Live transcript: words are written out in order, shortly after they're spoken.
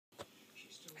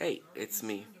Hey, it's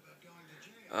me.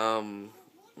 I'm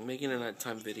making a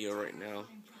nighttime video right now.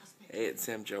 Hey, it's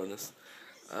Sam Jonas.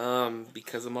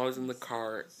 Because I'm always in the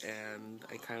car and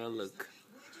I kind of look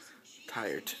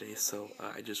tired today, so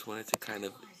I just wanted to kind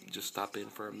of just stop in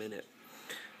for a minute.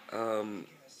 Um,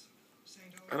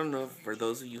 I don't know, for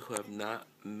those of you who have not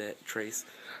met Trace.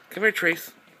 Come here,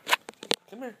 Trace.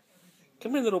 Come here.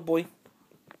 Come here, little boy.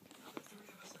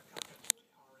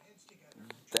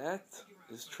 That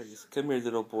is Trace. Come here,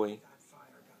 little boy.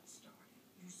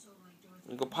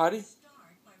 You go potty?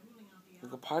 You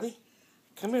go potty?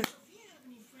 Come here.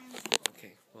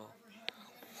 Okay, well,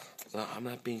 I'm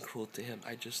not being cruel to him.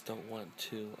 I just don't want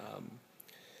to,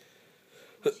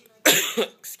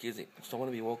 excuse me. I just don't want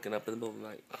to be woken up in the middle of the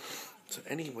night. So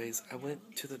anyways, I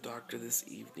went to the doctor this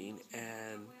evening,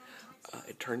 and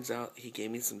it turns out he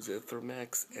gave me some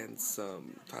Zithromax and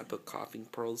some type of coughing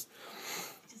pearls.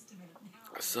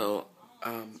 So,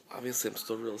 obviously I'm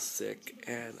still real sick,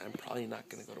 and I'm probably not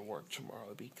going to go to work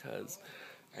tomorrow because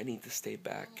I need to stay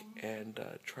back and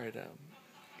try to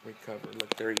recover.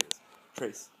 Look, there he is.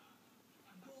 Trace.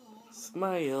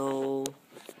 Smile.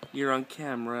 You're on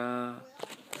camera.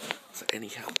 So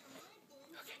anyhow.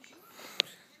 Okay.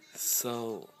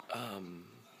 So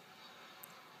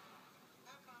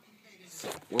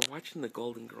we're watching the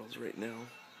Golden Girls right now.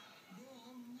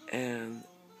 And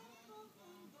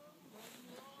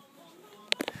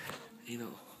you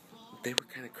know, they were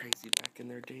kind of crazy back in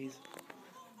their days.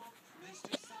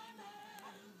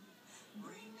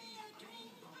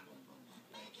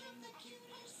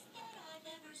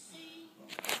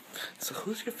 So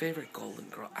who's your favorite Golden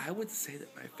Girl? I would say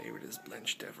that my favorite is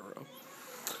Blanche Devereaux.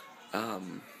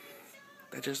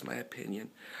 That's just my opinion.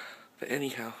 But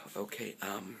anyhow, okay,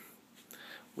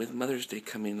 with Mother's Day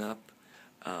coming up,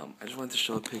 I just wanted to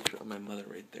show a picture of my mother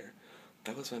right there.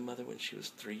 That was my mother when she was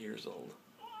 3 years old.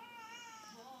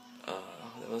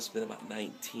 That must have been about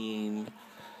I'm thinking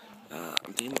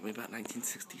maybe about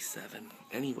 1967.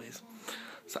 Anyways,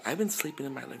 so I've been sleeping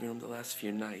in my living room the last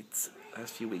few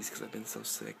weeks because I've been so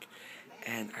sick.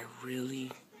 And I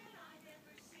really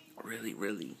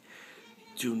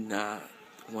do not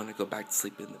want to go back to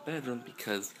sleep in the bedroom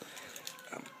because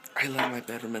I love my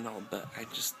bedroom and all, but I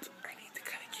need to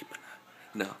kind of keep it up.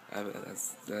 No,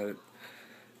 that's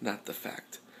not the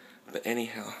fact. But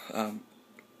anyhow,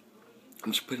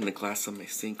 I'm just putting a glass on my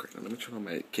sink right now. Let me turn on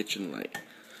my kitchen light.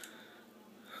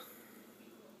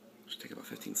 Just take about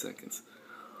 15 seconds.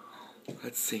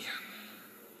 Let's see.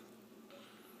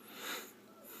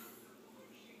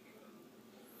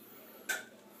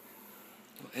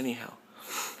 Well, anyhow,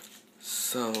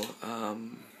 so,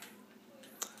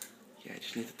 yeah, I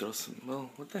just need to throw some,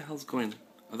 well, what the hell's going,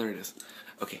 oh, there it is.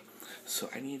 Okay, so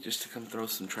I need just to come throw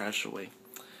some trash away.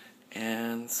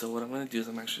 And so what I'm going to do is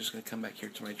I'm actually just going to come back here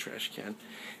to my trash can.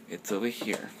 It's over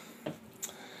here.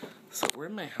 So we're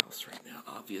in my house right now,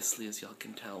 obviously, as y'all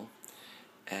can tell.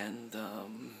 And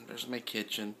there's my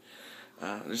kitchen.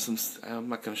 There's some. I'm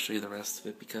not going to show you the rest of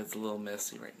it because it's a little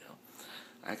messy right now.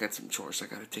 I got some chores I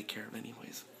got to take care of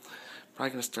anyways.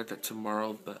 Probably going to start that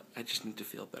tomorrow, but I just need to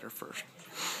feel better first.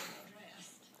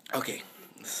 Okay,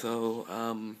 so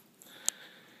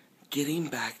getting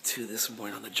back to this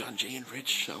morning on the John Jay and Rich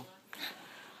show.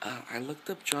 I looked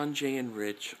up John Jay and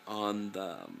Rich on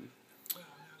the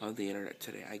internet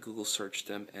today. I Google searched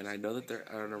them, and I know that they're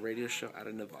on a radio show out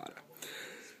of Nevada.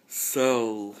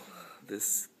 So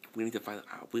we need to find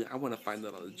out. I want to find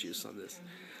out all the juice on this.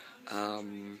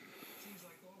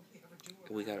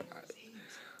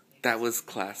 That was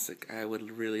classic. I would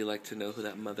really like to know who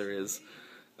that mother is.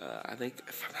 I think,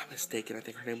 if I'm not mistaken, I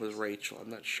think her name was Rachel.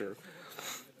 I'm not sure.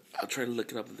 I'll try to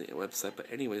look it up on the website.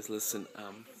 But anyways, listen.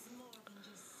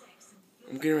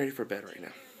 I'm getting ready for bed right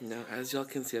now. Now, as y'all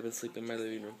can see, I've been sleeping in my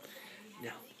living room.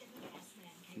 Now,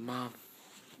 Mom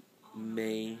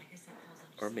may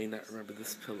or may not remember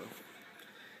this pillow.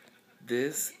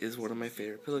 This is one of my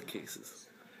favorite pillowcases.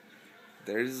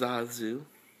 There's Zazu,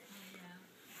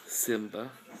 Simba,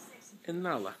 and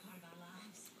Nala.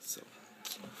 So,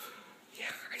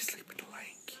 yeah, I sleep with a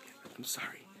lion kid. I'm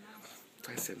sorry.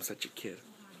 I say I'm such a kid.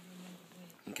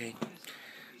 Okay?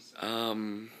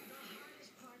 I'm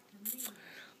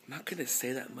not gonna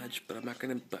say that much, but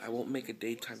I won't make a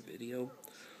daytime video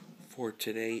for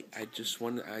today. I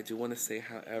do want to say,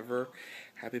 however,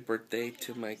 happy birthday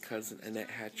to my cousin Annette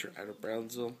Hatcher out of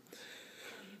Brownsville.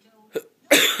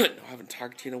 I haven't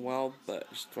talked to you in a while, but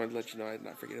just wanted to let you know I did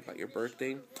not forget about your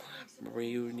birthday. Remember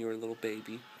you when you were a little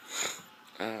baby.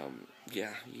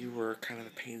 Yeah, you were kind of a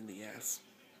pain in the ass.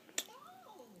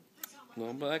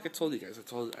 No, but like I told you guys,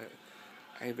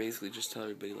 I basically just tell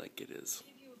everybody like it is.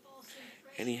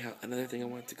 Anyhow, another thing I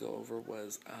wanted to go over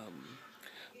was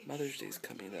Mother's Day's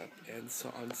coming up, and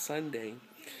so on Sunday,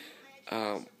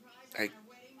 I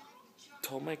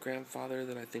told my grandfather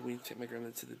that I think we need to take my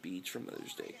grandmother to the beach for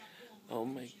Mother's Day. Oh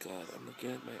my God, I'm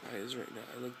looking at my eyes right now.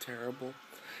 I look terrible.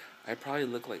 I probably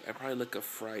look a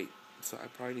fright. So I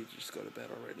probably need to just go to bed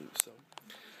already. So,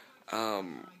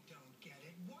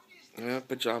 I have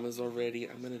pajamas already.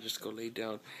 I'm gonna just go lay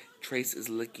down. Trace is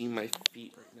licking my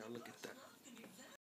feet right now. Look at that.